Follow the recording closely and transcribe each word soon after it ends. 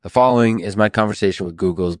following is my conversation with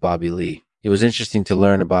Google's Bobby Lee. It was interesting to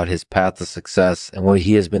learn about his path to success and what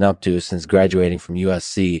he has been up to since graduating from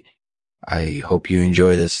USC. I hope you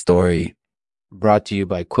enjoy this story. Brought to you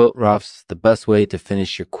by Quilt Roughs, the best way to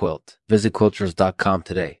finish your quilt. Visit quilters.com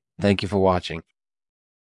today. Thank you for watching.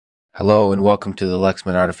 Hello and welcome to the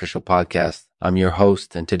Lexman Artificial Podcast. I'm your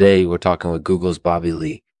host, and today we're talking with Google's Bobby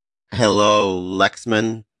Lee. Hello,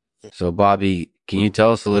 Lexman. So, Bobby, can you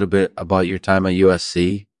tell us a little bit about your time at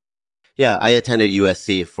USC? Yeah, I attended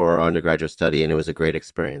USC for undergraduate study, and it was a great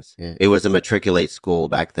experience. Yeah. It was a matriculate school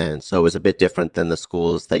back then, so it was a bit different than the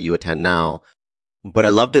schools that you attend now. But I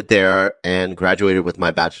loved it there and graduated with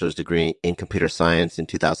my bachelor's degree in computer science in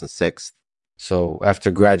 2006. So,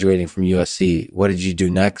 after graduating from USC, what did you do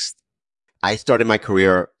next? I started my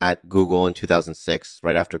career at Google in 2006,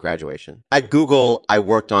 right after graduation. At Google, I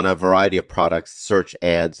worked on a variety of products, search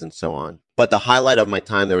ads, and so on. But the highlight of my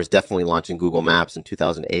time there was definitely launching Google Maps in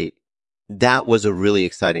 2008. That was a really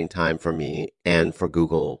exciting time for me and for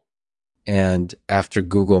Google. And after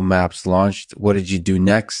Google Maps launched, what did you do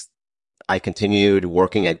next? I continued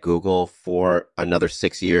working at Google for another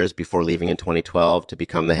 6 years before leaving in 2012 to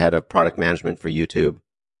become the head of product management for YouTube.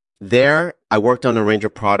 There, I worked on a range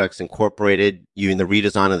of products incorporated in the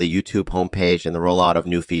redesign of the YouTube homepage and the rollout of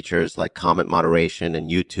new features like comment moderation and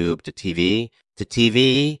YouTube to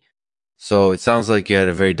TV. So it sounds like you had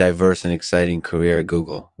a very diverse and exciting career at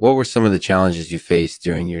Google. What were some of the challenges you faced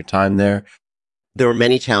during your time there? There were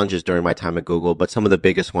many challenges during my time at Google, but some of the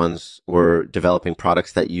biggest ones were developing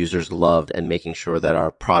products that users loved and making sure that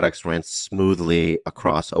our products ran smoothly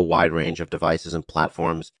across a wide range of devices and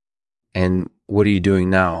platforms. And what are you doing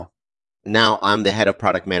now? Now I'm the head of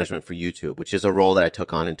product management for YouTube, which is a role that I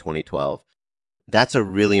took on in 2012. That's a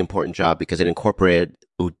really important job because it incorporated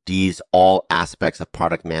all aspects of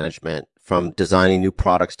product management, from designing new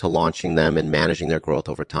products to launching them and managing their growth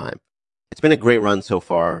over time. It's been a great run so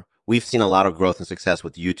far. We've seen a lot of growth and success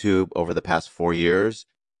with YouTube over the past 4 years.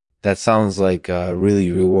 That sounds like a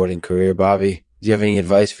really rewarding career, Bobby. Do you have any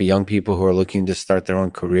advice for young people who are looking to start their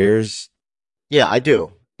own careers? Yeah, I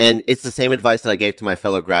do. And it's the same advice that I gave to my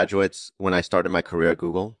fellow graduates when I started my career at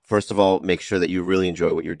Google. First of all, make sure that you really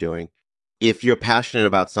enjoy what you're doing. If you're passionate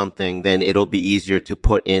about something, then it'll be easier to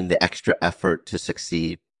put in the extra effort to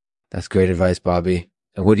succeed. That's great advice, Bobby.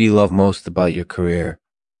 And what do you love most about your career?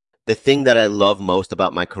 The thing that I love most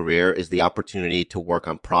about my career is the opportunity to work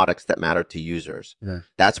on products that matter to users. Yeah.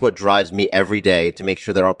 That's what drives me every day, to make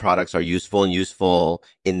sure that our products are useful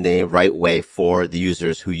in the right way for the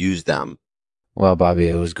users who use them. Well, Bobby,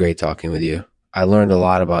 it was great talking with you. I learned a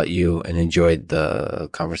lot about you and enjoyed the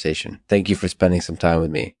conversation. Thank you for spending some time with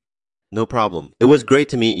me. No problem. It was great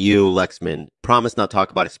to meet you, Lexman. Promise not to talk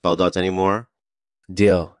about expel dots anymore.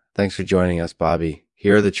 Deal. Thanks for joining us, Bobby.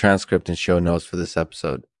 Here are the transcript and show notes for this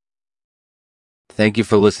episode. Thank you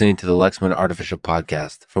for listening to the Lexman Artificial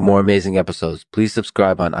Podcast. For more amazing episodes, please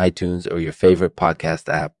subscribe on iTunes or your favorite podcast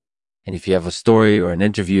app. And if you have a story or an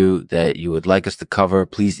interview that you would like us to cover,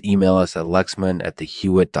 please email us at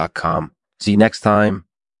lexman@thehewitt.com. See you next time.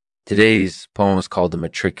 Today's poem is called The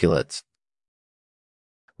Matriculates.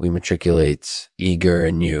 We matriculate, eager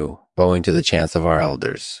and new, bowing to the chants of our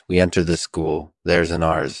elders. We enter the school, theirs and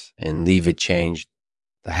ours, and leave it changed.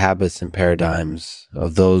 The habits and paradigms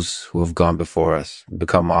of those who have gone before us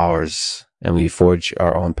become ours, and we forge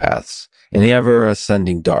our own paths. In the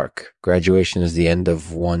ever-ascending dark, graduation is the end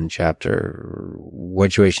of one chapter,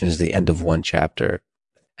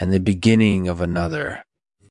 and the beginning of another.